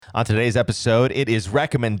On today's episode, it is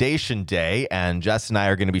recommendation day, and Jess and I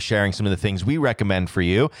are going to be sharing some of the things we recommend for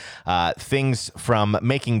you. Things from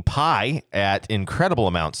making pie at incredible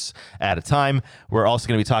amounts at a time. We're also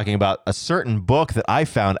going to be talking about a certain book that I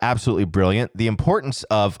found absolutely brilliant, the importance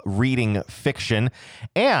of reading fiction,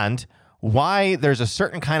 and why there's a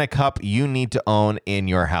certain kind of cup you need to own in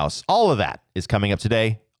your house. All of that is coming up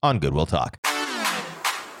today on Goodwill Talk.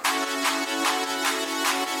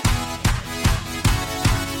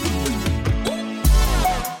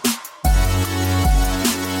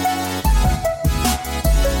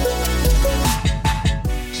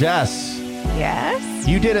 Jess. Yes?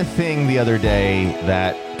 You did a thing the other day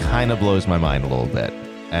that kind of blows my mind a little bit.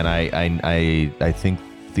 And I think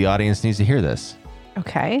the audience needs to hear this.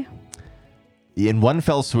 Okay. In one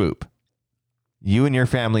fell swoop, you and your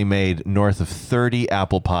family made north of 30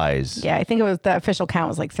 apple pies. Yeah, I think it was the official count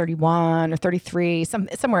was like 31 or 33,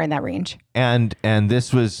 somewhere in that range. And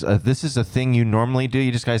this is a thing you normally do?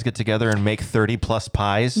 You just guys get together and make 30 plus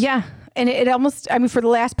pies? Yeah. And it almost, for the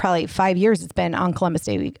last probably 5 years, it's been on Columbus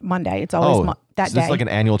Day week, Monday. It's always that so day. It's like an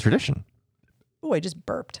annual tradition. Oh, I just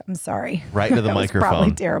burped. I'm sorry. Right into the that microphone. Was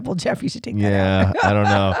probably terrible, Jeff. You should take that out. Yeah, I don't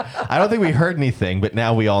know. I don't think we heard anything, but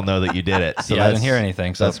now we all know that you did it. So I didn't hear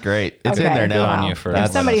anything. So that's great. It's Okay. in there now. Good on you for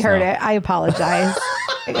If somebody letting us heard know. it, I apologize.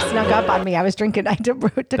 It snuck up on me. I was drinking. I took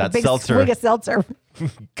a big seltzer. swig of seltzer.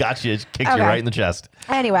 Gotcha. Kicked you Okay. right in the chest.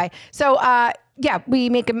 Anyway, so we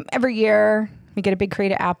make them every year. We get a big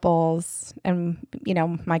crate of apples, and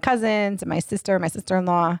my cousins and my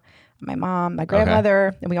sister-in-law, my mom, my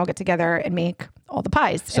grandmother, and we all get together and make all the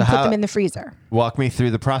pies and put them in the freezer. Walk me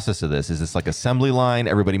through the process of this. Is this like assembly line?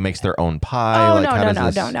 Everybody makes their own pie? Oh,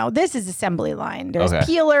 Like, no. This is assembly line. There's Okay.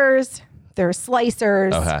 peelers, there's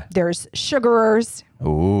slicers, Okay. there's sugarers.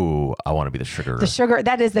 Ooh, I want to be the sugar. The sugar,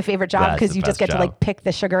 that is the favorite job That's because the you just best get to job. pick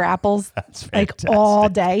the sugar apples fantastic. all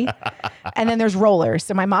day. And then there's rollers.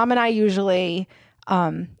 So my mom and I usually,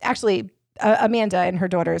 Amanda and her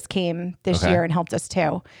daughters came this Okay. year and helped us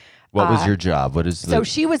too. What was your job? What is So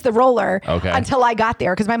she was the roller Okay. until I got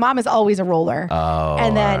there because my mom is always a roller. Oh,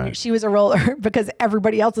 and then all right. she was a roller because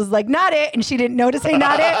everybody else was like, not it. And she didn't know to say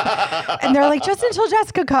not it. And they're like, just until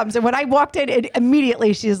Jessica comes. And when I walked in,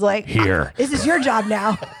 immediately she's like, Here. This is your job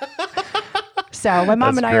now. So my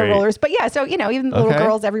mom That's and I great. are rollers. But yeah, so, even the little Okay.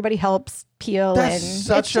 girls, everybody helps peel. That's and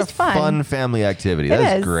such it's a just fun family activity. It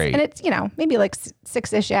That's is. great. And it's, maybe like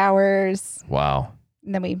 6-ish hours. Wow.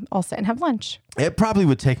 And then we all sit and have lunch. It probably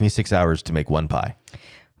would take me 6 hours to make one pie.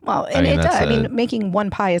 Well, and mean, it does. that's Making one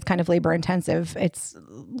pie is kind of labor intensive. It's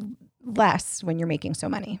less when you're making so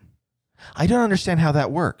many. I don't understand how that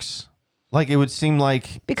works. Like, it would seem like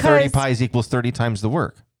 30 Because- pies equals 30 times the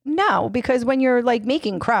work. No, because when you're like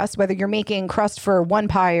making crust, whether you're making crust for one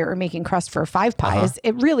pie or making crust for 5 pies,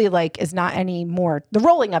 it really is not any more. The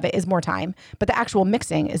rolling of it is more time, but the actual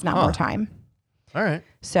mixing is not more time. All right.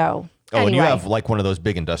 So Oh, and you anyway, have like one of those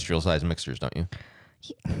big industrial size mixers, don't you?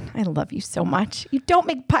 I love you so much. You don't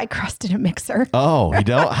make pie crust in a mixer. Oh, you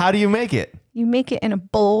don't? How do you make it? You make it in a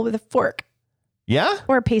bowl with a fork Yeah?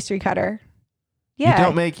 or a pastry cutter. Yeah.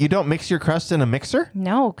 You don't mix your crust in a mixer?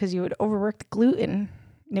 No, because you would overwork the gluten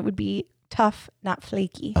and it would be tough, not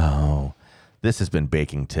flaky. Oh, this has been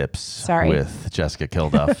Baking Tips Sorry. with Jessica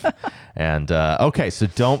Kilduff. And okay, so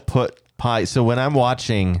don't put pie. So when I'm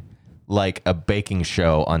watching like a baking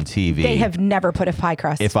show on TV, They have never put a pie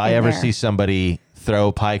crust. if I in ever there. see somebody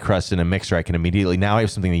throw pie crust in a mixer, I can immediately, now I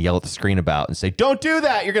have something to yell at the screen about and say, don't do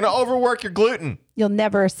that. You're going to overwork your gluten. You'll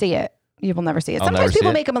never see it. You will never see it. I'll never Sometimes see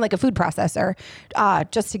people it? make them in like a food processor,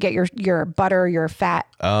 just to get your butter, your fat,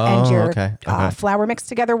 Oh, and your okay. flour mixed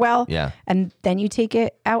together well. Yeah. And then you take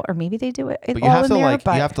it out, or maybe they do it But all in there.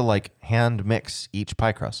 But you have to like hand mix each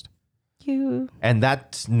pie crust. you, And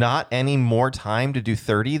that's not any more time to do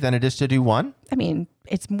 30 than it is to do one? I mean,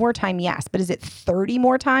 it's more time, yes, but is it 30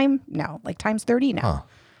 more time? No, like times 30? No.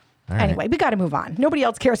 All right. Anyway, we got to move on. Nobody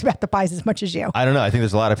else cares about the pies as much as you. I don't know. I think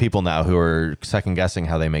there's a lot of people now who are second guessing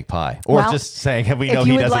how they make pie, or Well, just saying, we If know you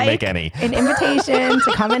he would doesn't like make any. an invitation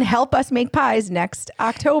to come and help us make pies next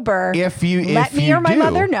October, If you let me you or my do,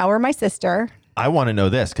 mother know, or my sister. I want to know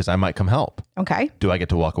this because I might come help. Okay. Do I get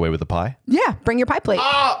to walk away with the pie? Yeah, bring your pie plate.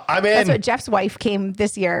 Oh, I'm in. That's what Jeff's wife came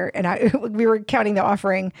this year, and we were counting the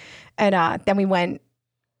offering, and then we went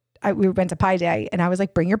to Pie Day, and I was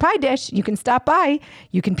like, bring your pie dish. You can stop by.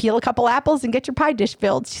 You can peel a couple apples and get your pie dish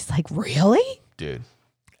filled. She's like, really? Dude,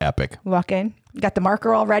 epic. Walk in. Got the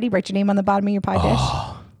marker all ready. Write your name on the bottom of your pie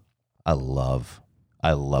dish. I love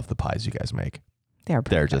the pies you guys make. They're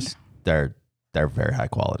They're good. just they're very high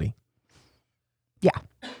quality. Yeah.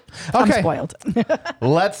 I'm Okay, spoiled.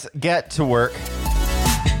 let's get to work.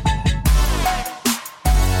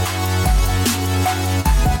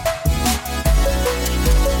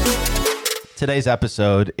 Today's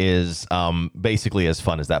episode is basically as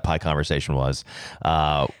fun as that pie conversation was.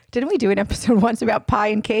 Didn't we do an episode once about pie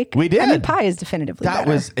and cake? We did. I mean, pie is definitively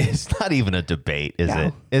better. It's not even a debate, is No.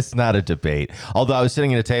 it? It's not a debate. Although I was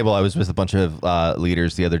sitting at a table, I was with a bunch of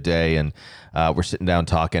leaders the other day, and we're sitting down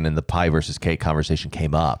talking, and the pie versus cake conversation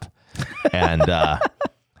came up. And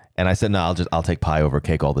and I said, no, I'll take pie over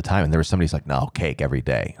cake all the time. And there was somebody who's like, no, cake every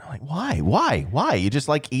day. I'm like, why? You just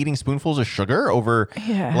like eating spoonfuls of sugar over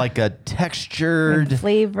like a textured,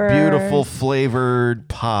 beautiful flavored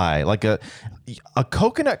pie, like a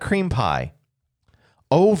coconut cream pie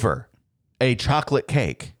over a chocolate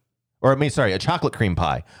cake, a chocolate cream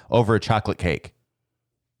pie over a chocolate cake.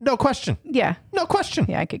 No question. Yeah. No question.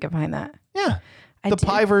 Yeah, I could get behind that. Yeah. The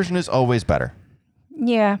pie version is always better.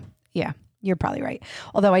 Yeah. Yeah. You're probably right.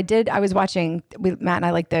 Although I was watching with Matt and I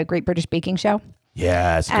like the Great British Baking Show.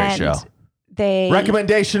 Yeah, it's a great show. They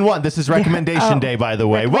Recommendation 1. This is recommendation day, by the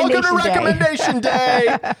way. Welcome to recommendation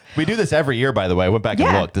day. We do this every year, by the way. I went back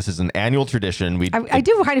and looked. This is an annual tradition. I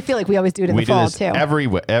do kind of feel like we always do it in the fall too.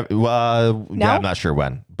 Yeah, I'm not sure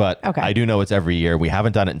when, but I do know it's every year. We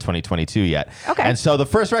haven't done it in 2022 yet. Okay. And so the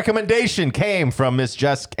first recommendation came from Miss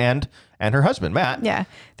Jess and her husband, Matt. Yeah.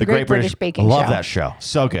 The Great British Baking Show. Love that show.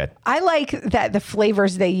 So good. I like that the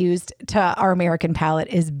flavors they used to our American palate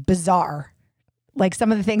is bizarre. Like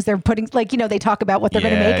some of the things they're putting, like, they talk about what they're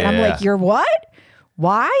going to make. And I'm like, you're what?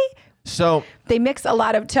 Why? So they mix a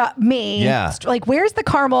lot of, to me, like, where's the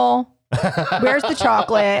caramel? Where's the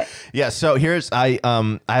chocolate? Yeah, so I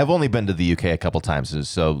have only been to the UK a couple times,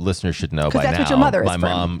 so listeners should know by now. That's what your mother is My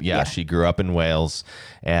mom, she grew up in Wales,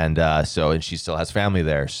 and she still has family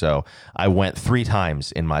there. So I went 3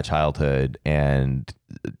 times in my childhood, and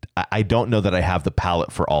I don't know that I have the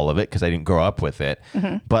palate for all of it because I didn't grow up with it,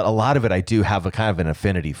 but a lot of it I do have a kind of an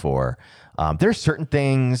affinity for. There's certain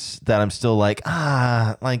things that I'm still like,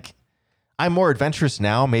 I'm more adventurous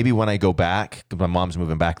now. Maybe when I go back, 'cause my mom's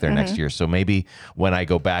moving back there next year. So maybe when I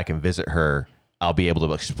go back and visit her, I'll be able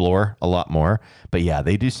to explore a lot more. But yeah,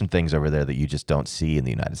 they do some things over there that you just don't see in the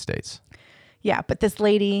United States. Yeah, but this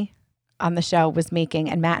lady on the show was making,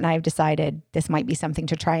 and Matt and I have decided this might be something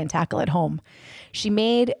to try and tackle at home. She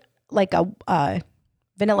made like a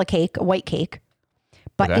vanilla cake, a white cake,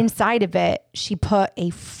 but inside of it, she put a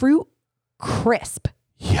fruit crisp.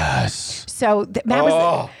 Yes. So Matt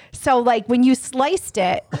was so like when you sliced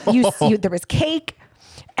it, there was cake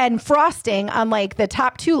and frosting on like the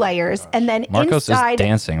top 2 layers, and then Marcos inside, is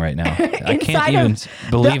dancing right now. I can't even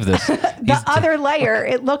believe this. The other layer,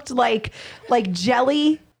 it looked like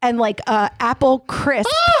jelly and like apple crisp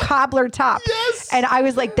cobbler top. Yes. And I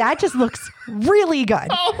was like, that just looks really good.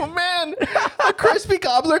 Oh man, a crispy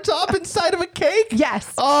cobbler top inside of a cake.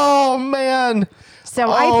 Yes. Oh man.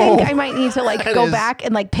 So I think I might need to go back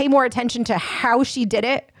and like pay more attention to how she did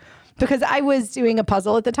it, because I was doing a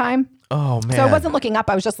puzzle at the time. Oh man. So I wasn't looking up.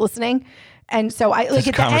 I was just listening. And so I like This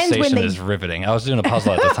at the end when they is riveting. I was doing a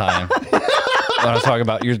puzzle at the time. When I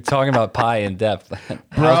was you're talking about pie in depth.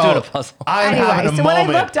 Bro, I was doing a puzzle. So when I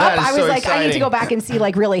looked up, I was like, I need to go back and see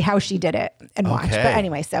like really how she did it and watch. But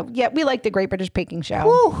anyway, so yeah, we like the Great British Baking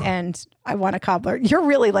Show, and I want a cobbler. You're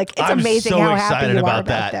really like, it's amazing how happy you are about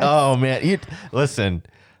this. Oh man, listen,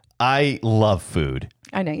 I love food.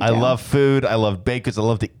 I know you do. I love food. I love bakers. I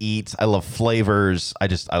love to eat. I love flavors.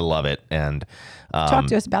 I love it. And talk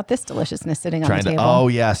to us about this deliciousness sitting on the table. Oh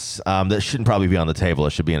yes, that shouldn't probably be on the table. It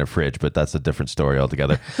should be in a fridge, but that's a different story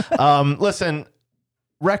altogether. Listen,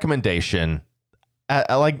 recommendation,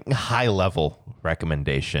 like high level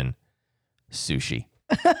recommendation, sushi.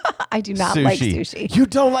 I do not like sushi. You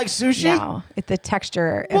don't like sushi? No, the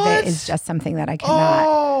texture of it is just something that I cannot.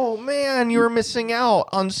 Oh man, you're missing out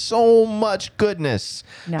on so much goodness.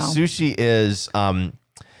 No. Sushi is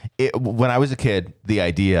when I was a kid, the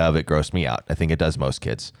idea of it grossed me out. I think it does most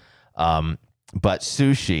kids. But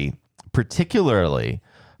sushi, particularly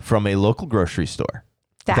from a local grocery store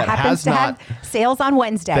that happens to have sales on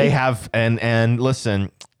Wednesday. They have, and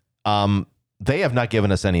listen, they have not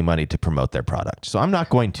given us any money to promote their product, so I'm not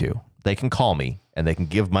going to. They can call me and they can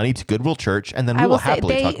give money to Goodwill Church, and then we will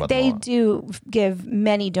happily talk about them. They do give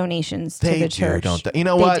many donations to the church. Don't they? You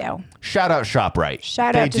know what? Do. Shout out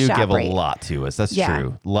ShopRite. They do give a lot to us. That's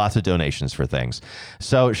true. Lots of donations for things.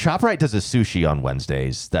 So ShopRite does a sushi on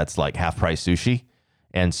Wednesdays. That's like half price sushi.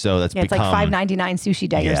 And so that's it's become like $5.99 sushi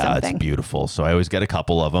day or something. Yeah, it's beautiful. So I always get a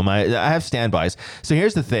couple of them. I have standbys. So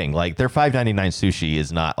here's the thing: like their $5.99 sushi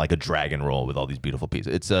is not like a dragon roll with all these beautiful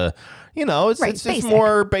pieces. It's a, it's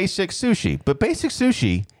more basic sushi. But basic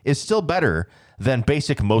sushi is still better than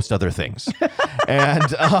basic most other things. And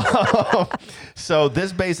so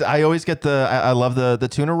this I always get I love the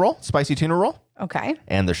tuna roll, spicy tuna roll. Okay.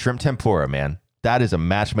 and the shrimp tempura, man. That is a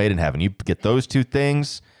match made in heaven. You get those two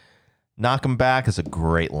things, knock them back. It's a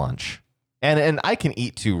great lunch. And I can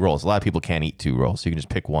eat 2 rolls. A lot of people can't eat 2 rolls, so you can just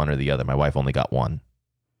pick one or the other. My wife only got one.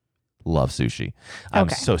 Love sushi. I'm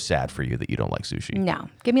Okay. so sad for you that you don't like sushi. No,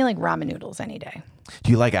 give me like ramen noodles any day.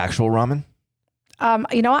 Do you like actual ramen?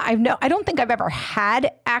 You know what? I don't think I've ever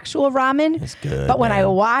had actual ramen. It's good. But when I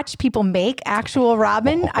man. watch people make actual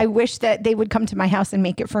ramen, I wish that they would come to my house and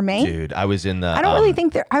make it for me. Dude, I was in the. I don't really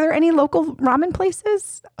think are there any local ramen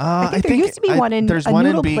places? I think there used to be one in There's a one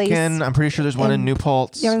in noodle Beacon. place. I'm pretty sure there's one in New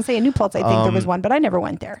Paltz. Yeah, I was gonna say in New Paltz, I think there was one, but I never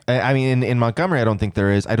went there. I mean, in Montgomery, I don't think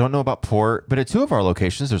there is. I don't know about Port, but at 2 of our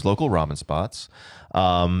locations, there's local ramen spots.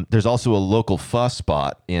 There's also a local pho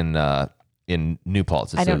spot in New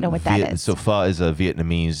Paltz. I don't know what that is. So pho is a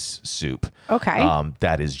Vietnamese soup. Okay.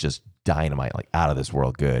 That is just dynamite, like out of this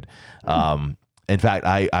world good. In fact,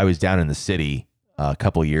 I was down in the city a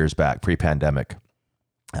couple years back, pre-pandemic.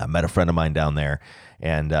 I met a friend of mine down there,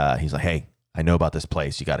 and he's like, "Hey, I know about this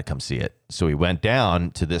place. You got to come see it." So we went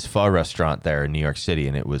down to this pho restaurant there in New York City,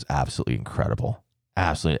 and it was absolutely incredible.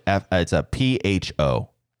 Absolutely, it's a PHO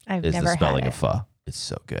I've is never the spelling had of it. pho. It's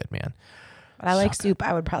so good, man. But I like soup.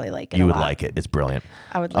 I would probably like it. You a would lot. like it. It's brilliant.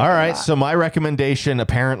 I would like All it a right, lot. so my recommendation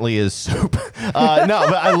apparently is soup. No,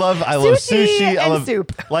 but I love Sushi sushi. I and love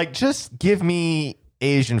soup. Like, just give me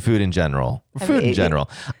Asian food in general. Food in general.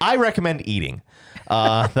 I recommend eating.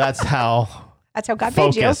 That's how That's how God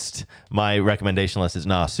made you. focused my recommendation list is.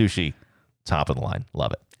 Nah, sushi, top of the line.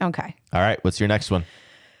 Love it. Okay. All right, what's your next one?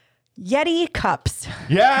 Yeti cups.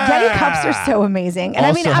 Yeah, Yeti cups are so amazing. And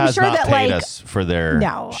also I mean, I'm has sure not that paid like us for their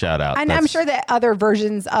no shout out. And I'm sure that other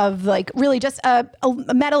versions of like really just a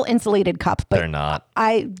metal insulated cup, but they're not.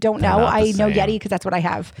 I don't They're know. not the I know same. Yeti because that's what I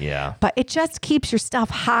have. Yeah. But it just keeps your stuff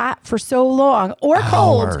hot for so long or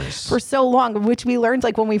cold Hours. for so long, which we learned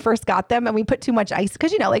like when we first got them and we put too much ice.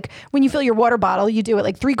 Because, you know, like when you fill your water bottle, you do it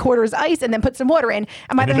like 3/4 ice and then put some water in.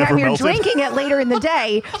 And by And the it time never you're melted. drinking it later in the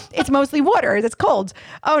day, it's mostly water that's cold.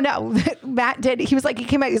 Oh, no. Matt did. He was like, he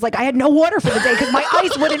came out. He's like, I had no water for the day because my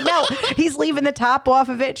ice wouldn't melt. He's leaving the top off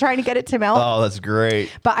of it, trying to get it to melt. Oh, that's great.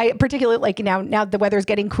 But I particularly like now the weather's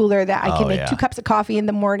getting cooler that I can make yeah. 2 cups of coffee in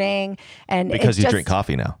the morning. And Because it's you just, drink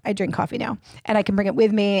coffee now. I drink coffee now and I can bring it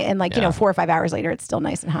with me. And like, you Yeah. know, 4 or 5 hours later, it's still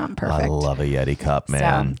nice and hot and perfect. I love a Yeti cup,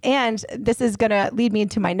 man. So, and this is going to lead me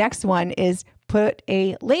into my next one is put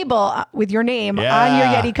a label with your name on your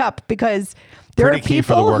Yeah. Yeti cup because there Pretty are key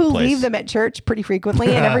for the people who workplace. leave them at church pretty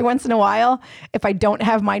frequently. And every once in a while, if I don't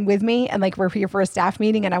have mine with me and like we're here for a staff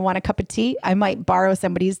meeting and I want a cup of tea, I might borrow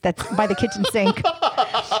somebody's that's by the kitchen sink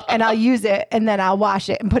and I'll use it and then I'll wash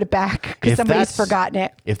it and put it back because If somebody's that's- forgotten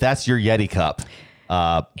it. If that's your Yeti cup,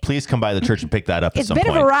 please come by the church and pick that up at It's some been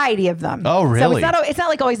point. a variety of them. Oh, So really? it's not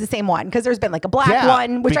like always the same one because there's been like a black Yeah,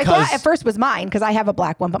 one, which I because- thought at first was mine because I have a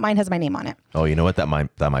black one, but mine has my name on it. Oh, you know what? That might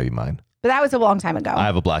be mine. But that was a long time ago. I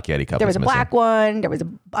have a black Yeti cup. There was that's a black missing. one. There was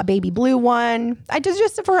a baby blue one. I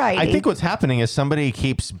just a variety. I think what's happening is somebody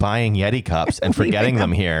keeps buying Yeti cups and forgetting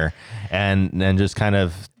them here, and then just kind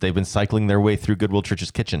of they've been cycling their way through Goodwill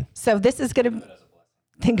Church's kitchen. so. This is gonna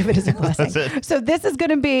think of it as a blessing. it. So this is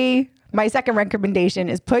gonna be my second recommendation: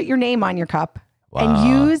 is put your name on your cup Wow.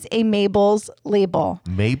 and use a Mabel's label.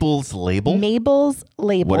 Mabel's label. Mabel's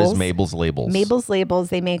labels. What is Mabel's labels? Mabel's labels.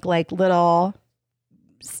 They make like little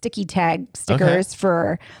sticky tag stickers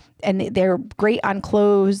and they're great on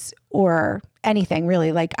clothes or anything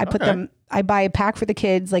really. Like I put Okay. them, I buy a pack for the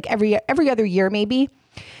kids like every other year maybe.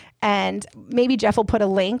 And maybe Jeff will put a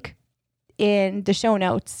link in the show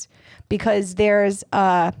notes because there's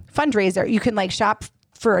a fundraiser. You can like shop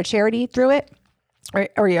for a charity through it or a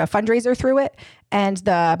fundraiser through it. And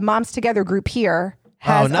the Moms Together group here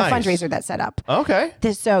has nice. a fundraiser that's set up. Okay.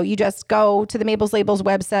 So you just go to the Mabel's Labels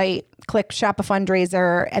website, click shop a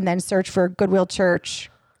fundraiser, and then search for Goodwill Church.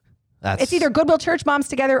 That's It's either Goodwill Church Moms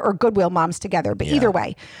Together or Goodwill Moms Together, but either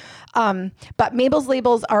way. But Mabel's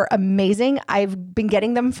Labels are amazing. I've been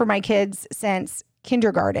getting them for my kids since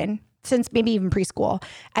kindergarten, since maybe even preschool.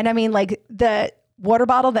 And I mean, like the water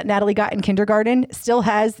bottle that Natalie got in kindergarten still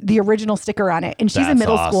has the original sticker on it. And she's in That's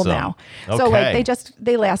middle school awesome. now. So Okay. like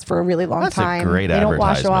they last for a really long That's a time. great They don't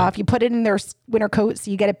wash advertisement. off. You put it in their winter coat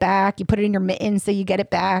so you get it back. You put it in your mittens so you get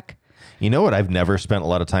it back. You know what I've never spent a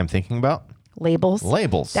lot of time thinking about? Labels.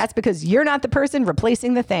 Labels. That's because you're not the person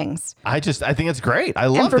replacing the things. I think it's great. I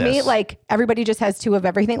love And for this. me, like everybody just has 2 of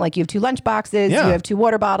everything. Like you have 2 lunch boxes, Yeah. you have 2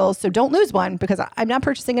 water bottles. So don't lose one because I'm not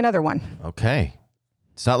purchasing another one. Okay.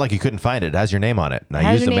 It's not like you couldn't find it. It has your name on it. And I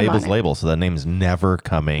has used the your name Mabel's on it. label, so that name's never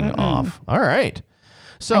coming off. All right.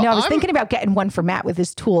 So I know I was I'm- thinking about getting one for Matt with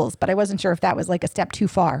his tools, but I wasn't sure if that was like a step too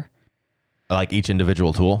far. like each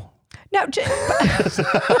individual tool. No, With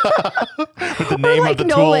the name like of the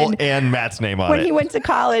Nolan. tool and Matt's name on when it. he went to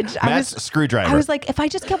college, Matt's screwdriver. I was like, if I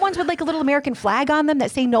just get ones with like a little American flag on them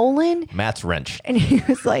that say Nolan. Matt's wrench. And he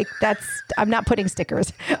was like, I'm not putting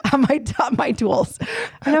stickers on my tools.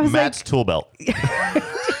 And I was Matt's tool belt.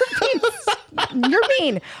 you're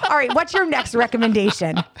mean. All right. What's your next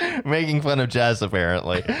recommendation? Making fun of Jess,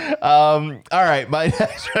 apparently. All right. My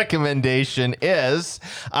next recommendation is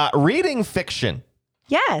reading fiction.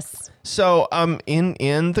 Yes. So,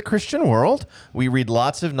 in the Christian world, we read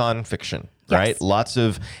lots of nonfiction, right? Yes. Lots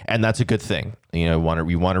of, and that's a good thing. You know,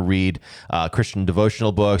 you want to read Christian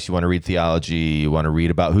devotional books. You want to read theology. You want to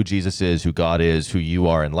read about who Jesus is, who God is, who you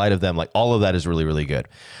are in light of them. Like all of that is really, really good.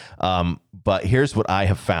 But here's what I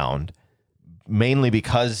have found, mainly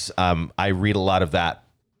because I read a lot of that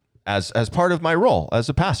as part of my role as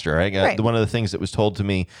a pastor. Right? One of the things that was told to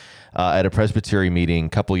me at a presbytery meeting a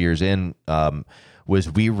couple years in. Was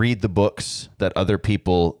we read the books that other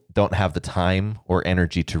people don't have the time or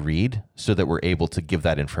energy to read so that we're able to give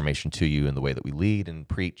that information to you in the way that we lead and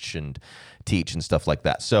preach and teach and stuff like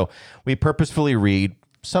that. So we purposefully read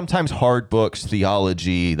sometimes hard books,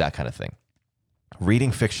 theology, that kind of thing.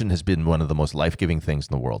 Reading fiction has been one of the most life-giving things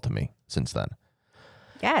in the world to me since then.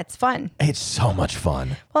 Yeah, it's fun. It's so much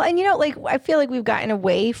fun. Well, and I feel like we've gotten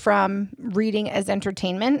away from reading as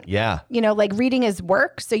entertainment. Yeah. Like reading is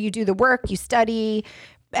work. So you do the work, you study,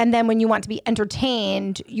 and then when you want to be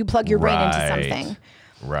entertained, you plug your brain into something.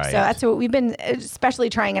 Right. So that's what we've been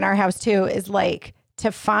especially trying in our house too, is like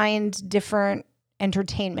to find different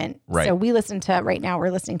entertainment. Right. So we're listening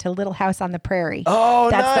to Little House on the Prairie.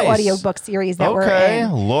 Oh, that's nice. the audiobook series that we're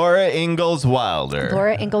in. Laura Ingalls Wilder. There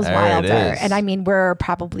it is. And I mean, we're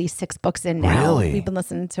probably 6 books in now. Really? We've been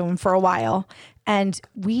listening to them for a while and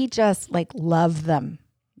we just like love them.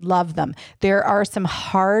 Love them. There are some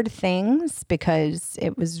hard things because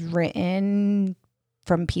it was written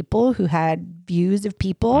from people who had views of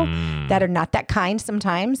people that are not that kind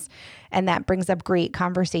sometimes. And that brings up great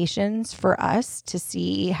conversations for us to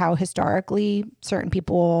see how historically certain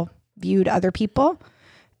people viewed other people.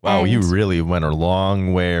 Wow, And you really went a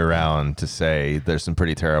long way around to say there's some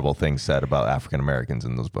pretty terrible things said about African Americans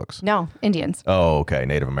in those books. No, Indians. Oh, okay.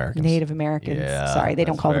 Native Americans. Native Americans. Yeah, Sorry, they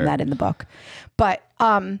don't that's call them fair. that in the book. But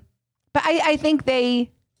I think it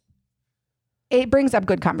brings up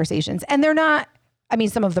good conversations. And they're not, I mean,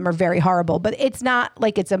 some of them are very horrible, but it's not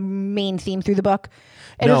like it's a main theme through the book.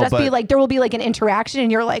 It'll No, just be but- like, there will be like an interaction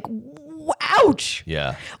and you're like, ouch.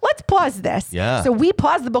 Yeah. Let's pause this. Yeah. So we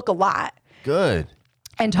pause the book a lot Good.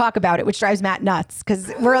 and talk about it, which drives Matt nuts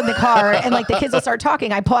because we're in the car and like the kids will start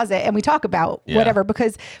talking. I pause it and we talk about Yeah. whatever,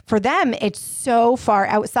 because for them, it's so far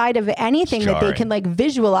outside of anything that they Jarring. can like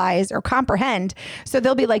visualize or comprehend. So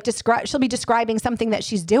they'll be like, she'll be describing something that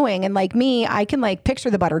she's doing. And like me, I can like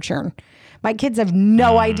picture the butter churn. My kids have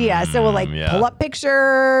no idea. So we'll like yeah. pull up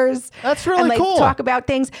pictures. That's really and like cool. talk about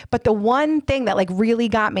things. But the one thing that like really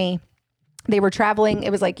got me, they were traveling. It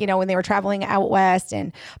was like, when they were traveling out west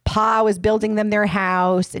and Pa was building them their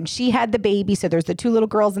house and she had the baby. So there's the 2 little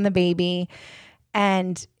girls and the baby.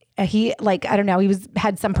 And he like, I don't know,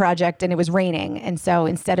 had some project and it was raining. And so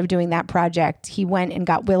instead of doing that project, he went and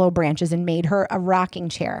got willow branches and made her a rocking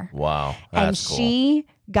chair. Wow. And That's cool. she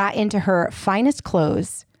got into her finest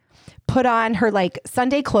clothes, put on her like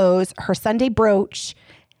Sunday clothes, her Sunday brooch,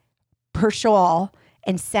 her shawl,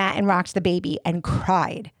 and sat and rocked the baby and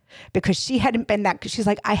cried because she hadn't been she's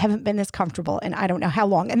like, I haven't been this comfortable and I don't know how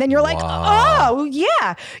long. And then you're like, oh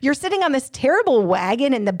yeah, you're sitting on this terrible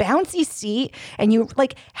wagon in the bouncy seat and you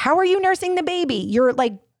like, how are you nursing the baby? You're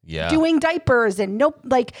like, Yeah. doing diapers and nope.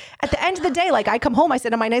 Like at the end of the day, like I come home, I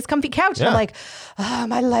sit on my nice comfy couch and I'm Yeah. like, oh,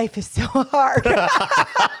 my life is so hard.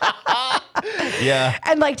 Yeah.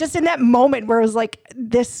 And like just in that moment where it was like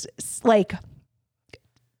this like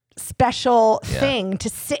special thing to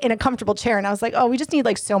sit in a comfortable chair. And I was like, oh, we just need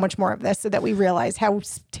like so much more of this so that we realize how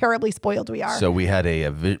terribly spoiled we are. So we had a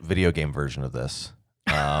video game version of this.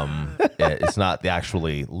 It's not the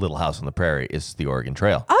actually Little House on the Prairie. It's the Oregon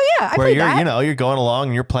Trail. oh yeah, I Where played you're, that. you're going along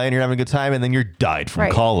and you're playing, you're having a good time, and then you're died from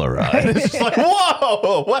Right. cholera. And it's just like,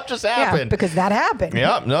 whoa, what just yeah, happened? because that happened.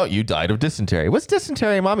 Yeah, no, you died of dysentery. What's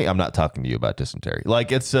dysentery, mommy? I'm not talking to you about dysentery.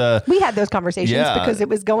 Like it's We had those conversations Yeah. because it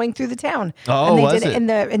was going through the town. Oh, and they was did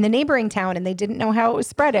it? in the neighboring town and they didn't know how it was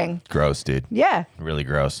spreading. gross, dude. Yeah. Really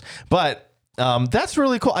gross. But that's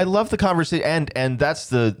really cool. I love the conversation, and that's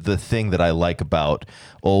the thing that I like about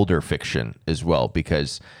older fiction as well,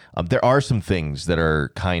 because there are some things that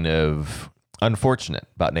are kind of unfortunate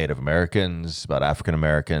about Native Americans, about African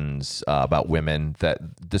Americans, about women,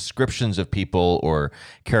 that descriptions of people or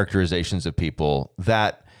characterizations of people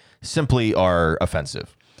that simply are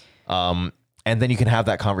offensive. And then you can have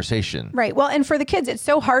that conversation. Right. Well, and for the kids, it's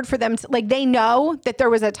so hard for them to, like, they know that there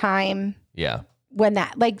was a time Yeah. when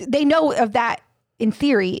that, like, they know of that in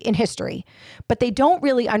theory, in history, but they don't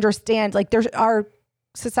really understand, like, our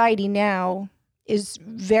society now is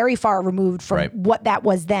very far removed from Right. what that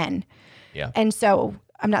was then. Yeah. And so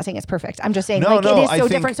I'm not saying it's perfect. I'm just saying No, it is I so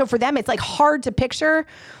think- different. So for them, it's like hard to picture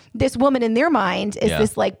this woman in their mind is Yeah.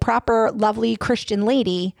 this like proper, lovely Christian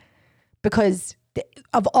lady because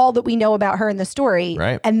of all that we know about her in the story.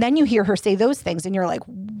 Right. And then you hear her say those things and you're like,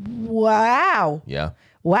 wow. Yeah.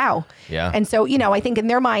 Wow. Yeah. And so, I think in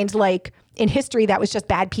their mind, like in history, that was just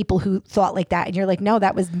bad people who thought like that. And you're like, no,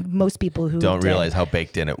 that was most people who Don't did. realize how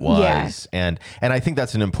baked in it was. Yeah. And I think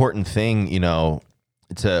that's an important thing,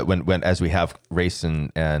 to when as we have race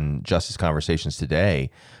and justice conversations today,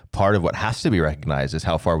 part of what has to be recognized is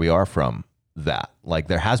how far we are from that. Like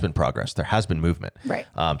there has been progress, there has been movement. Right.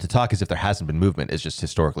 To talk as if there hasn't been movement is just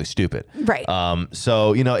historically stupid. Right.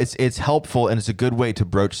 So it's helpful and it's a good way to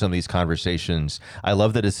broach some of these conversations. I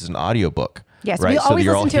love that this is an audiobook. Yes, right? we So always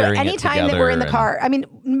you're all listen to it hearing anytime that we're in the together car. I mean,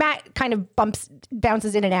 Matt kind of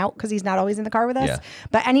bounces in and out because he's not always in the car with us. Yeah.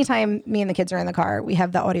 But anytime me and the kids are in the car, we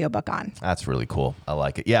have the audiobook on. That's really cool. I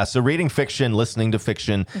like it. Yeah. So reading fiction, listening to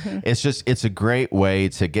fiction, Mm-hmm. it's a great way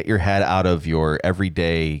to get your head out of your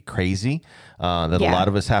everyday crazy that a Yeah. lot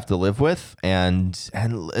of us have to live with. And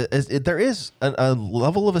there is a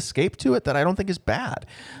level of escape to it that I don't think is bad.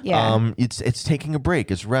 Yeah. It's taking a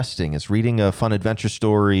break. It's resting. It's reading a fun adventure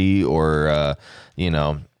story or, Well, and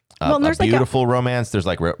a there's like a- beautiful romance. There's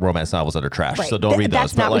like romance novels that are trash. Right. So don't read those.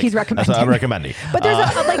 That's not but what like, he's That's what I'm recommending. recommending. But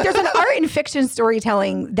there's an art in fiction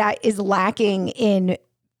storytelling that is lacking in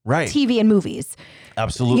Right. TV and movies.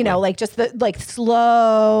 Absolutely. Like just the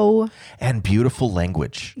slow. And beautiful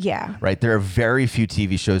language. Yeah. Right. There are very few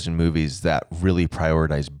TV shows and movies that really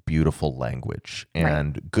prioritize beautiful language,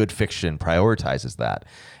 and good fiction prioritizes that.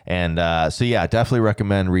 And so, yeah, definitely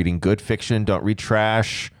recommend reading good fiction. Don't read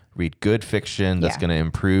trash. Read good fiction that's Yeah. going to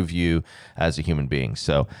improve you as a human being.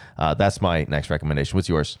 So that's my next recommendation. What's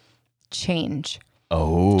yours? Change.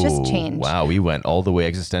 Oh, Just change. Wow. We went all the way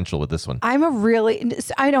existential with this one. I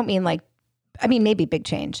don't mean maybe big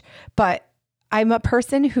change, but I'm a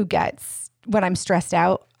person who gets, when I'm stressed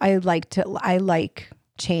out, I like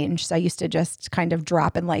change. So I used to just kind of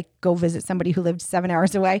drop and like go visit somebody who lived 7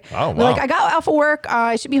 hours away. Oh, Be like, wow. I got off of work.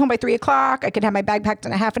 I should be home by 3:00. I could have my bag packed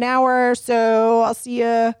in a half an hour. So I'll see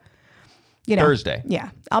you, Thursday. Yeah.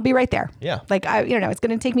 I'll be right there. Yeah. Like it's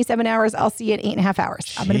going to take me 7 hours. I'll see you in 8.5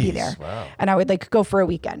 hours. I'm going to be Jeez, there. wow. And I would like go for a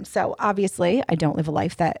weekend. So obviously I don't live a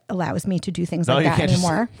life that allows me to do things No, like you that can't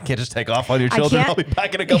anymore. can't just take off on your children. I'll be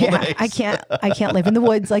back in a couple days. I can't live in the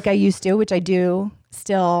woods like I used to, which I do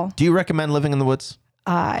still. Do you recommend living in the woods?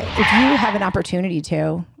 If you have an opportunity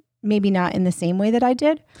to, maybe not in the same way that I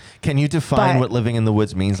did. Can you define But- what living in the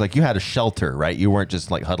woods means? Like you had a shelter, right? You weren't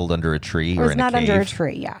just like huddled under a tree I or was in not a cave. under a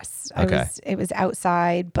tree. Yes. Okay. It was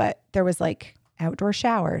outside, but there was like outdoor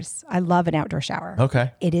showers. I love an outdoor shower.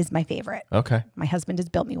 Okay. It is my favorite. Okay. My husband has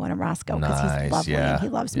built me one in Roscoe because Nice, he's lovely yeah, and he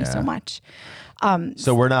loves me yeah. so much.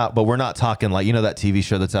 So we're not talking like, that TV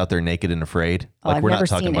show that's out there, Naked and Afraid? Like I've we're never not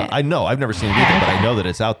talking seen about, it. I know, I've never seen it either, but I know that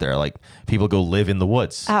it's out there. Like people go live in the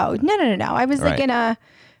woods. Oh, no. I was Right. like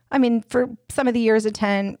for some of the years a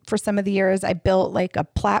tent, for some of the years I built like a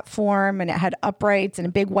platform and it had uprights and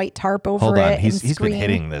a big white tarp over Hold it. on. and He's been screen.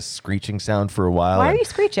 hitting this screeching sound for a while. Why are and you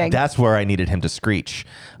screeching? That's where I needed him to screech.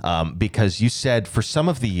 Because you said for some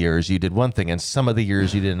of the years you did one thing and some of the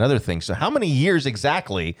years you did another thing. So how many years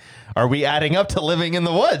exactly are we adding up to living in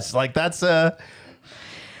the woods? Like that's I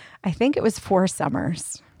think it was 4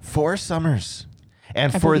 summers. 4 summers.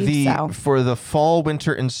 And I for believe so. for the fall,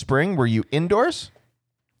 winter, and spring, were you indoors?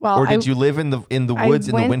 Well, Or did you live in the woods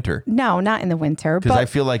in the winter? No, not in the winter. Because But I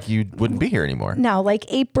feel like you wouldn't be here anymore. no, like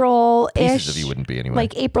April-ish. Pieces of you wouldn't be anyway.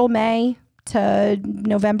 Like April, May to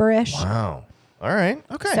November-ish. Wow. All right.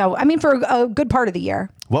 Okay. So, for a good part of the year.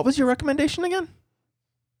 What was your recommendation again?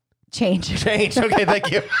 Change. Change. Okay. Thank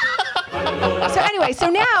you. So anyway, so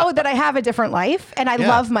now that I have a different life and I Yeah.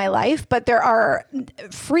 love my life, but there are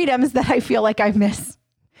freedoms that I feel like I miss.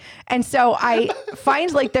 And so I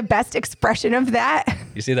find like the best expression of that.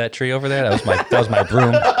 You see that tree over there? That was my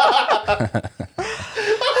broom. That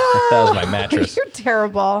was my mattress. You're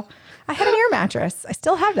terrible. I had an air mattress. I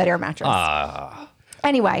still have that air mattress.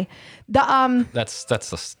 Anyway,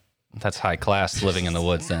 That's high class living in the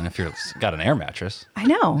woods. Then if you've got an air mattress, I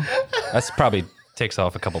know. that's probably takes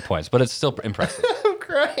off a couple points, but it's still impressive.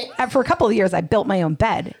 Right. For a couple of years, I built my own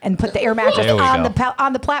bed and put the air mattress There we on go.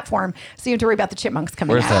 on the platform, so you have to worry about the chipmunks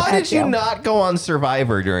coming Where's out. that? How at did you not go on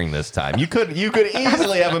Survivor during this time? You could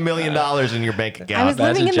easily have $1 million in your bank account. I was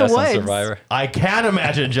living in the Jess on woods. Survivor. I can't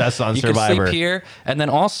imagine Jess on You Survivor. can sleep here, and then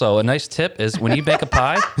also a nice tip is when you bake a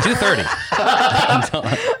pie, do 30.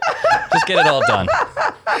 Just get it all done.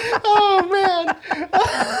 Oh man.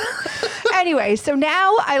 Anyway, so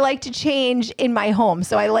now I like to change in my home.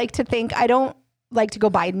 So I like to think I don't like to go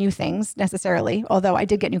buy new things necessarily, although I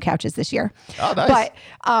did get new couches this year. Oh, nice.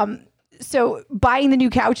 But so buying the new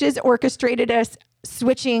couches orchestrated us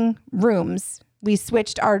switching rooms. We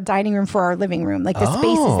switched our dining room for our living room, like the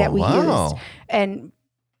spaces that we used. And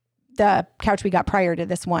the couch we got prior to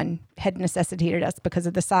this one had necessitated us because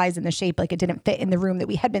of the size and the shape. Like it didn't fit in the room that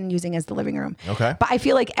we had been using as the living room. Okay. But I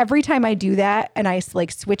feel like every time I do that and I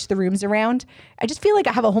like switch the rooms around, I just feel like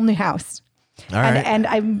I have a whole new house. All right. And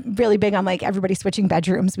I'm really big on like everybody switching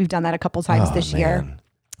bedrooms. We've done that a couple times this year,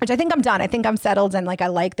 which I think I'm done. I think I'm settled and like I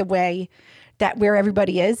like the way that where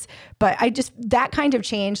everybody is. But I just, that kind of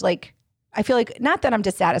change, like I feel like not that I'm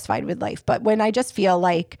dissatisfied with life, but when I just feel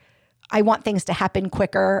like I want things to happen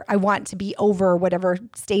quicker, I want to be over whatever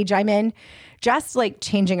stage I'm in, just like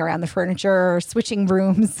changing around the furniture or switching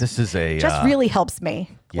rooms. This is just really helps me.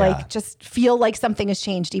 Yeah. Like just feel like something has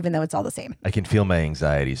changed even though it's all the same. I can feel my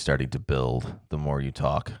anxiety starting to build the more you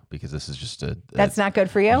talk because this is just That's not good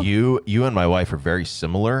for you. You and my wife are very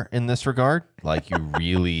similar in this regard. Like you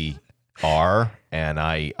really are, and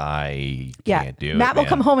I can't do it. Matt will man.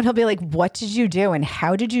 come home and he'll be like, "What did you do? And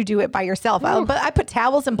how did you do it by yourself?" But I put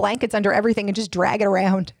towels and blankets under everything and just drag it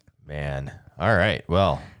around. Man. All right.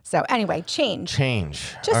 Well, So anyway, change.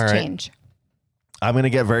 just Just change. I'm going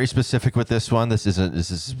to get very specific with this one. This is a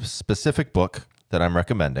specific book that I'm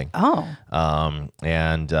recommending. Oh,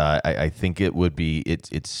 And I think it would be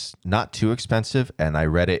it's not too expensive, and I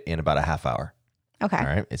read it in about a half hour. okay. All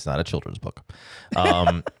right, it's not a children's book.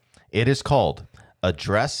 It is called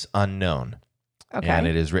Address Unknown. Okay. And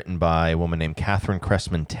it is written by a woman named Catherine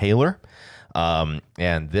Cressman Taylor.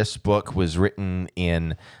 And this book was written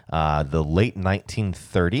in the late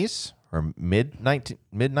 1930s or mid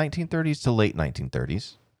 1930s to late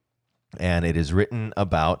 1930s. And it is written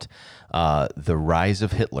about the rise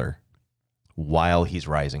of Hitler while he's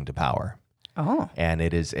rising to power. Oh, And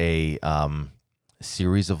it is a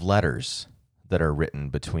series of letters that are written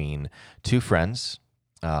between two friends,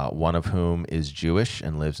 one of whom is Jewish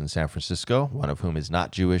and lives in San Francisco, one of whom is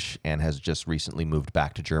not Jewish and has just recently moved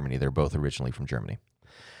back to Germany. They're both originally from Germany.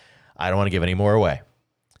 I don't want to give any more away.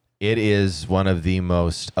 It is one of the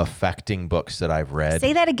most affecting books that I've read.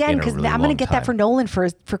 say that again because really I'm going to long get that time. for Nolan for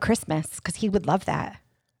Christmas because he would love that.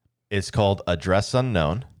 It's called Address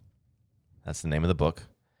Unknown. That's the name of the book.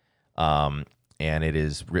 And it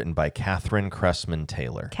is written by Catherine Cressman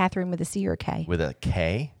Taylor. Catherine with a C or a K? With a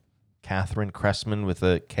K. Catherine Cressman with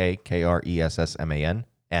a K, Kressman,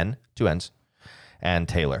 N, two N's. And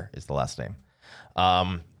Taylor is the last name.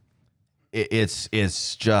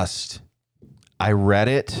 It's just, I read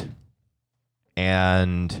it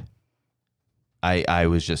and I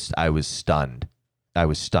was stunned. I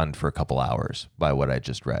was stunned for a couple hours by what I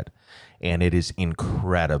just read. And it is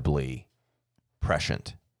incredibly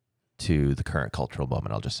prescient to the current cultural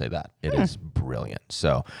moment. I'll just say that. It is brilliant.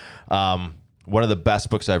 So, one of the best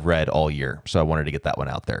books I've read all year. So I wanted to get that one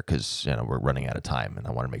out there because, we're running out of time and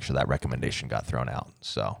I want to make sure that recommendation got thrown out.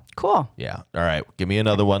 So, Cool. yeah. All right. Give me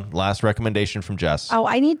another one. Last recommendation from Jess. Oh,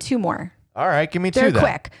 I need two more. All right. Give me They're two then.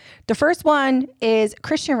 quick. The first one is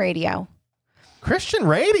Christian radio. Christian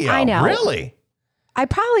radio. I know. Really? I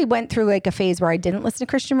probably went through like a phase where I didn't listen to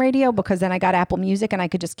Christian radio because then I got Apple Music and I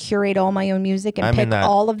could just curate all my own music and I'm in pick that-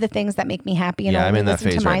 all of the things that make me happy and Yeah, I'm only in that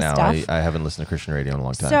listen phase to my right now. stuff. I haven't listened to Christian radio in a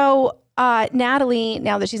long time. So Natalie,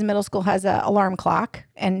 now that she's in middle school, has an alarm clock,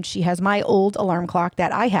 and she has my old alarm clock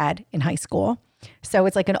that I had in high school. So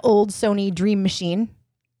it's like an old Sony Dream Machine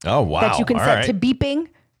oh, wow. that you can All set right. to beeping,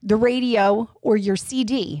 the radio, or your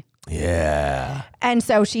CD. Yeah. And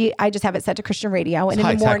so I just have it set to Christian radio. And in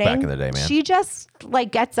high the tech morning, back in the day, man. she just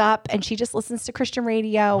like gets up and she just listens to Christian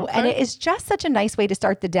radio. And it is just such a nice way to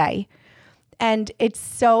start the day. And it's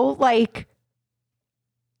so like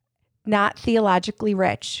not theologically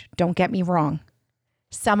rich. Don't get me wrong.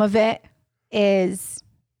 Some of it is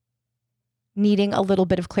needing a little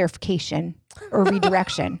bit of clarification or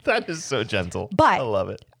redirection. That is so gentle. But I love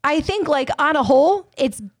it. I think like on a whole,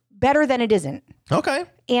 it's better than it isn't. Okay.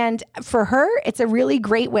 And for her, it's a really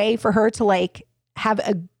great way for her to like have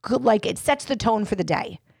a good, like it sets the tone for the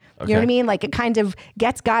day. You know what I mean? Like it kind of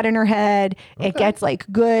gets God in her head. It gets like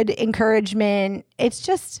good encouragement. It's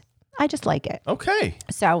just, I just like it. Okay.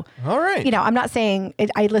 So, All right. I'm not saying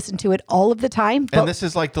I listen to it all of the time, but And this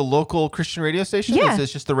is like the local Christian radio station? Yeah. Is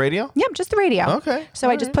this just the radio? yeah, just the radio. Okay. So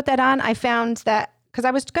I just put that on. I found that because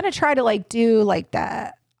I was going to try to like do like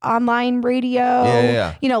the online radio,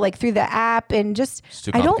 Yeah. like through the app and just, It's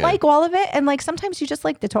too I don't complicated. like all of it. And like sometimes you just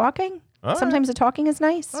like the talking. All Sometimes the talking is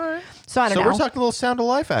nice. All right. So I don't So know. we're talking a little sound of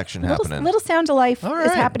life action happening. Little sound of life All is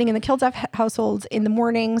right. happening in the Kilduff households in the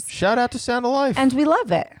mornings. Shout out to Sound of Life. And we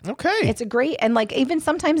love it. Okay. It's a great, and like even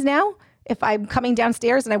sometimes now, if I'm coming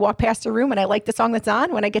downstairs and I walk past a room and I like the song that's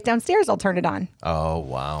on, when I get downstairs, I'll turn it on. Oh,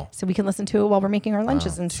 wow. So we can listen to it while we're making our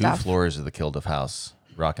lunches and 2 stuff. floors of the Kilduff house.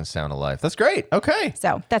 Rockin' Sound of Life. That's great. Okay.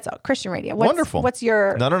 So that's all. Christian radio. Wonderful. What's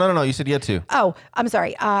your, No. You said you had 2. oh, I'm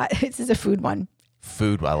sorry. This is a food one.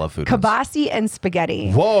 Food. I love food. ones. Kibasi and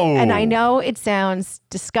spaghetti. Whoa. And I know it sounds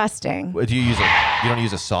disgusting. Do you don't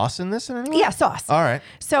use a sauce in this in any way? Yeah, sauce. All right.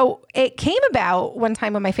 So it came about one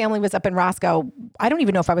time when my family was up in Roscoe. I don't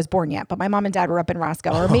even know if I was born yet, but my mom and dad were up in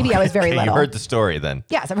Roscoe, or maybe I was very Okay, little. You heard the story then.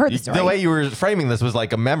 Yes, I've heard the story. The way you were framing this was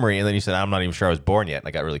like a memory, and then you said, I'm not even sure I was born yet. And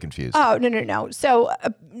I got really confused. Oh, no. So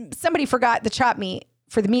somebody forgot the chopped meat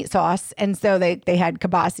for the meat sauce. And so they had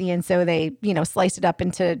kibasi. And so they, sliced it up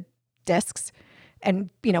into discs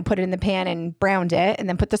and, put it in the pan and browned it and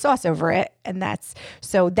then put the sauce over it. And that's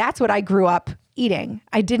what I grew up eating.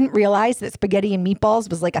 I didn't realize that spaghetti and meatballs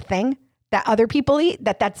was like a thing that other people eat.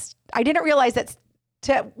 I didn't realize that's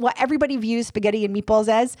to what everybody views spaghetti and meatballs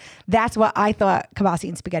as. That's what I thought kibasi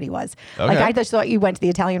and spaghetti was. Okay. Like I just thought you went to the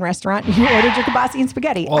Italian restaurant and you ordered your kibasi and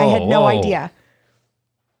spaghetti. I had no idea.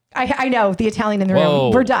 I know the Italian in the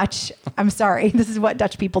room. We're Dutch. I'm sorry. This is what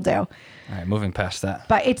Dutch people do. All right, moving past that.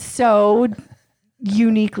 But it's so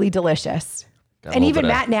uniquely delicious. Got a And little even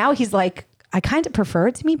bit of- Matt now, he's like, I kind of prefer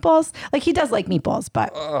it to meatballs. Like he does like meatballs,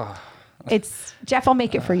 but it's Jeff, I'll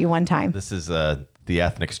make it for you one time. This is the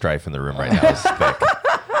ethnic strife in the room right now is thick.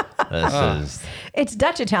 This is It's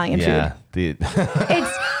Dutch Italian yeah. food.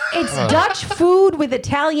 It's Dutch food with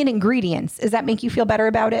Italian ingredients. Does that make you feel better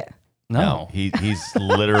about it? No. He's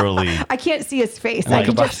literally. I can't see his face. Like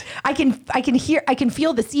I can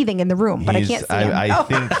feel the seething in the room, but I can't see him. I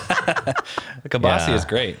think The kibasi Yeah. is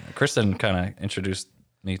great. Kristen kind of introduced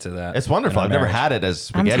me to that. it's wonderful. in our I've never marriage. had it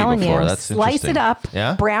as I'm spaghetti telling before. you, That's slice interesting. it up,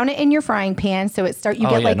 Yeah. brown it in your frying pan so you Oh, get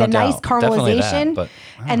yeah, like no a nice doubt. Definitely that, caramelization, but-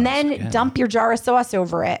 and then dump your jar of sauce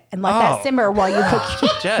over it and let that Oh. simmer while you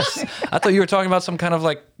cook. Jess, I thought you were talking about some kind of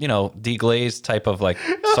like, deglazed type of like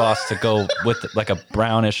sauce to go with like a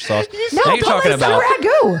brownish sauce. No, Now you're talking it's a about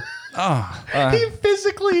ragu. He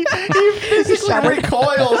physically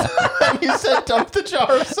recoiled when you said dump the jar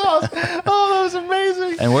of sauce. Oh, that was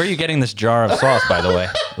amazing. And where are you getting this jar of sauce, by the way?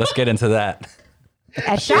 Let's get into that.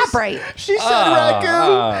 At ShopRite. She said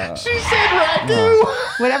ragu. She said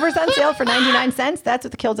ragu. Whatever's on sale for 99 cents, that's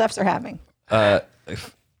what the Kilduffs are having.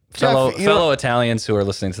 Fellow you know- Italians who are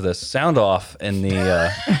listening to this, sound off in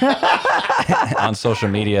the on social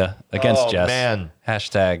media against Oh, Jess. man.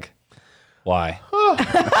 Hashtag why?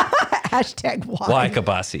 Hashtag Why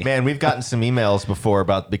Kibasi? Man, we've gotten some emails before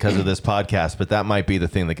because of this podcast, but that might be the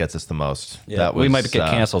thing that gets us the most. Yeah, that we might was, get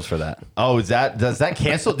canceled for that. Oh, does that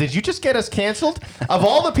cancel? Did you just get us canceled? Of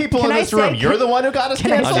all the people Can in I this say- room, you're the one who got us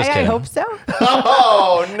Can I canceled? say just I kidding. hope so?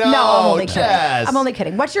 Oh, no. No, I'm only kidding. Jess. I'm only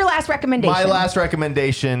kidding. What's your last recommendation? My last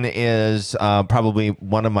recommendation is probably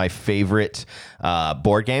one of my favorite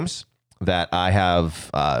board games that I have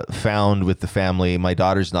found with the family. My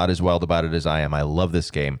daughter's not as wild about it as I am. I love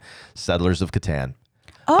this game, Settlers of Catan.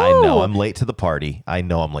 Oh, I know I'm late to the party.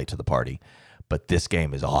 But this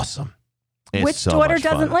game is awesome. It's which so daughter much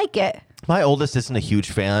doesn't fun. like it? My oldest isn't a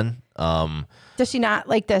huge fan. Does she not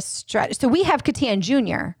like this strategy? So we have Catan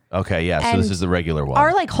Jr. Okay, yeah. So And this is the regular one.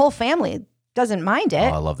 Our like whole family doesn't mind Oh, it.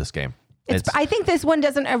 I love this game. I think this one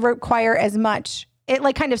doesn't require as much. It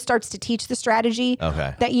like kind of starts to teach the strategy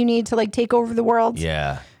Okay. that you need to like take over the world.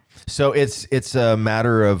 Yeah. So it's a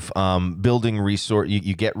matter of building resource.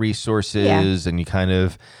 You get resources and you kind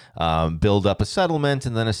of build up a settlement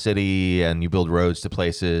and then a city and you build roads to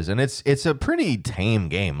places. And it's a pretty tame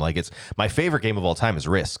game. Like it's my favorite game of all time is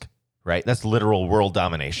Risk, right? That's literal world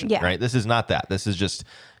domination, Yeah. right? This is not that. This is just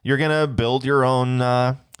you're gonna build your own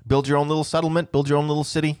little settlement, build your own little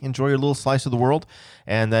city, enjoy your little slice of the world.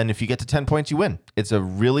 And then if you get to 10 points, you win. It's a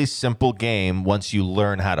really simple game once you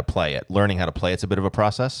learn how to play it. Learning how to play it's a bit of a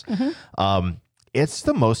process. It's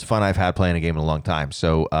the most fun I've had playing a game in a long time.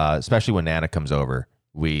 So especially when Nana comes over,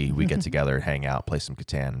 we get together and hang out, play some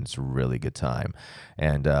Catan, and it's a really good time.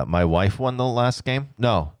 And my wife won the last game.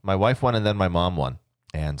 No, my wife won and then my mom won.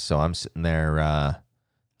 And so I'm sitting there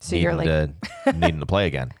So you're like, needing to play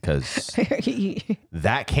again because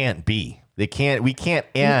that can't be We can't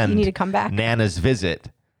end You need to come back. Nana's visit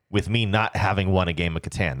with me not having won a game of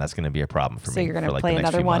Catan. That's going to be a problem for me. So you're going for to like play the next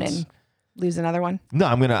another few one months. and lose another one? No,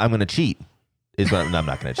 I'm gonna cheat. No, I'm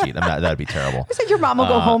not gonna cheat. That'd be terrible. It's like your mom will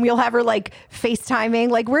go home. You'll have her like FaceTiming.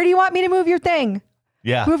 Like, where do you want me to move your thing?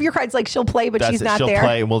 Yeah, Move your cards. Like she'll play, but she's not She'll there.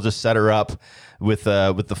 play, and we'll just set her up with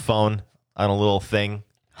the phone on a little thing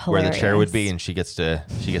where the chair would be, and she gets to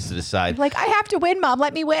decide. Like, I have to win, Mom.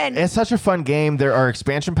 Let me win. It's such a fun game. There are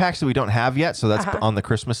expansion packs that we don't have yet, so that's on the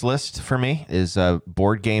Christmas list for me. Is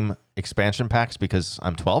board game expansion packs because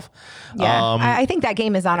I'm 12. Yeah, I think that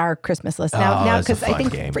game is on our Christmas list now. it's a Because I fun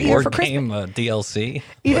think game. for either Board for Christmas, game DLC.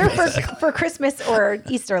 either for Christmas or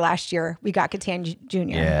Easter last year, we got Catan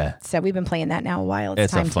Junior. Yeah. So we've been playing that now a while.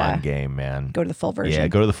 It's time a fun to game, man. go to the full version. Yeah,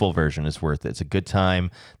 go to the full version. It's worth it. It's a good time.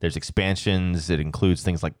 There's expansions. It includes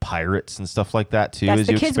things like pirates and stuff like that too. That's as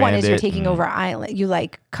the you kids one. Is expand you're it. taking over island. You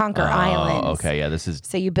like conquer islands. Okay, yeah, this is.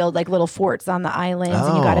 So you build like little forts on the islands,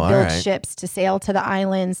 and you got to all build right. ships to sail to the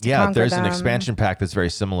islands. To Yeah, conquer there's them. an expansion pack that's very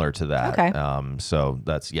similar to that. Okay. So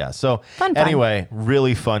that's So Fun. anyway,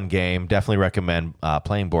 really fun game. Definitely recommend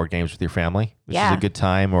playing board games with your family, which is Yeah. a good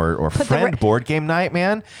time, or the friend board game night,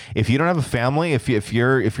 man. If you don't have a family, if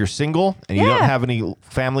you're single and you don't Yeah. have any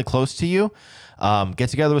family close to you, get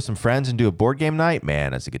together with some friends and do a board game night.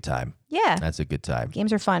 Man, that's a good time. Yeah, That's a good time.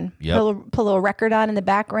 games are fun. Yep. Put a little record on in the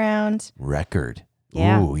background. Record.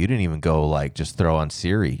 Yeah. Ooh, you didn't even go like just throw on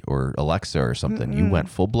Siri or Alexa or something. You went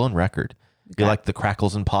full blown record. You like the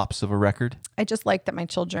crackles and pops of a record? I just like that my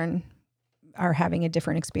children are having a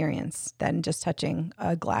different experience than just touching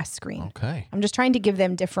a glass screen. Okay. I'm just trying to give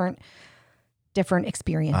them different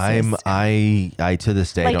experiences. I to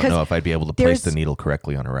this day Like, don't 'cause know if I'd be able to place the there's- needle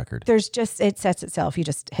correctly on a record. There's just, it sets itself. You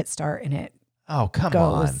just hit start and it Oh, come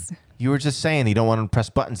goes. on. You were just saying you don't want to press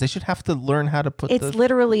buttons. They should have to learn how to put It's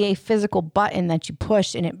literally a physical button that you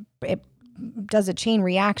push and it does a chain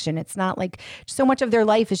reaction. It's not like so much of their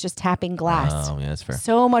life is just tapping glass. Oh, yeah, that's fair.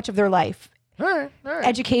 So much of their life. All right.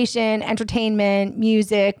 Education, entertainment,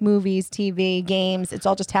 music, movies, TV, games. It's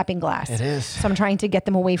all just tapping glass. It is. So I'm trying to get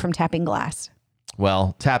them away from tapping glass.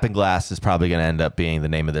 Well, tapping glass is probably going to end up being the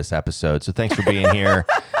name of this episode. So thanks for being here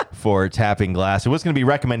for tapping glass. It was going to be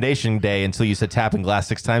recommendation day until you said tapping glass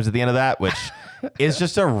 6 times at the end of that, which is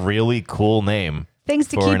just a really cool name. Things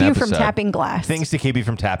to for keep an you from episode. tapping glass. Things to keep you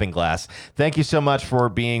from tapping glass. Thank you so much for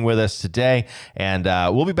being with us today. And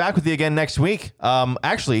we'll be back with you again next week.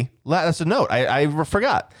 Actually, that's a note. I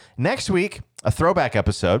forgot. Next week, a throwback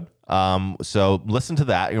episode. So listen to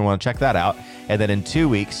that. You're going to want to check that out. And then in 2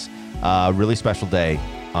 weeks, a really special day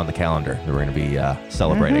on the calendar that we're going to be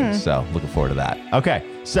celebrating. So looking forward to that. Okay.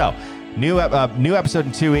 So new episode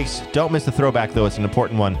in 2 weeks. Don't miss the throwback, though. It's an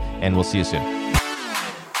important one. And we'll see you soon.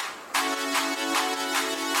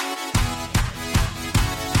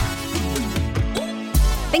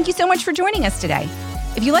 Thank you so much for joining us today.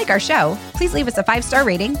 If you like our show, please leave us a 5-star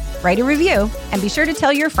rating, write a review, and be sure to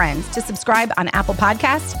tell your friends to subscribe on Apple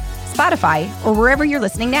Podcasts, Spotify, or wherever you're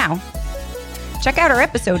listening now. Check out our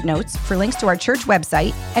episode notes for links to our church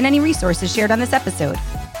website and any resources shared on this episode.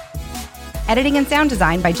 Editing and sound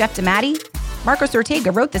design by Jeff DiMatti. Marcos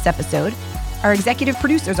Ortega wrote this episode. Our executive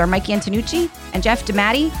producers are Mike Antonucci and Jeff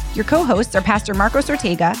DiMatti. Your co-hosts are Pastor Marcos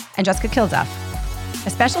Ortega and Jessica Kilduff. A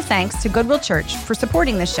special thanks to Goodwill Church for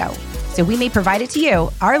supporting this show, so we may provide it to you,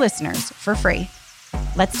 our listeners, for free.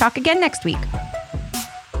 Let's talk again next week.